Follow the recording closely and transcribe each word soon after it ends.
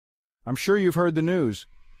I'm sure you've heard the news.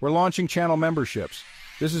 We're launching channel memberships.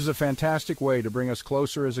 This is a fantastic way to bring us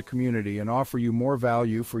closer as a community and offer you more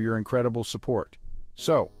value for your incredible support.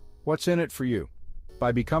 So, what's in it for you?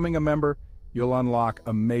 By becoming a member, you'll unlock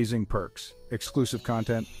amazing perks, exclusive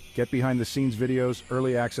content, get behind-the-scenes videos,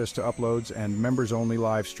 early access to uploads, and members-only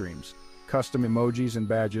live streams. Custom emojis and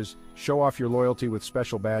badges, show off your loyalty with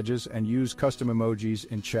special badges, and use custom emojis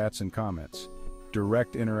in chats and comments.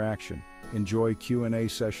 Direct interaction. Enjoy Q&A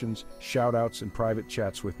sessions, shoutouts, and private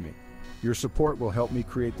chats with me. Your support will help me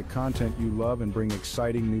create the content you love and bring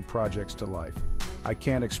exciting new projects to life. I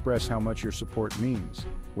can't express how much your support means.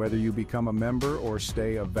 Whether you become a member or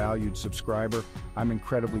stay a valued subscriber, I'm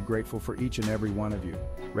incredibly grateful for each and every one of you.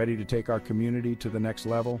 Ready to take our community to the next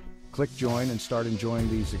level? Click join and start enjoying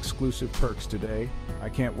these exclusive perks today. I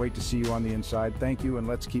can't wait to see you on the inside. Thank you, and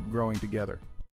let's keep growing together.